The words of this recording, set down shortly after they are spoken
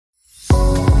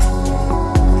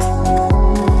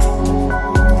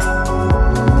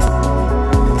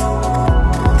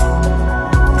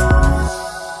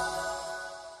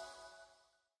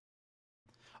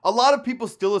A lot of people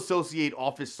still associate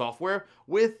office software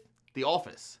with the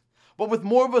office. But with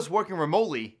more of us working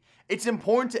remotely, it's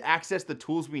important to access the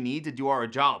tools we need to do our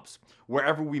jobs,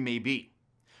 wherever we may be.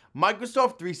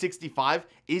 Microsoft 365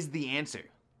 is the answer.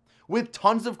 With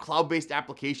tons of cloud-based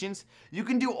applications, you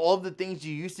can do all of the things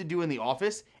you used to do in the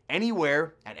office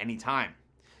anywhere at any time.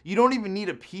 You don't even need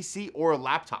a PC or a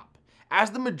laptop,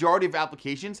 as the majority of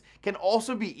applications can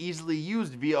also be easily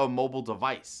used via a mobile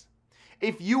device.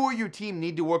 If you or your team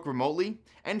need to work remotely,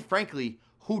 and frankly,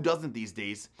 who doesn't these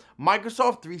days,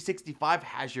 Microsoft 365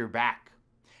 has your back.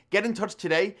 Get in touch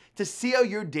today to see how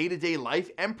your day-to-day life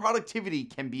and productivity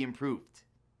can be improved.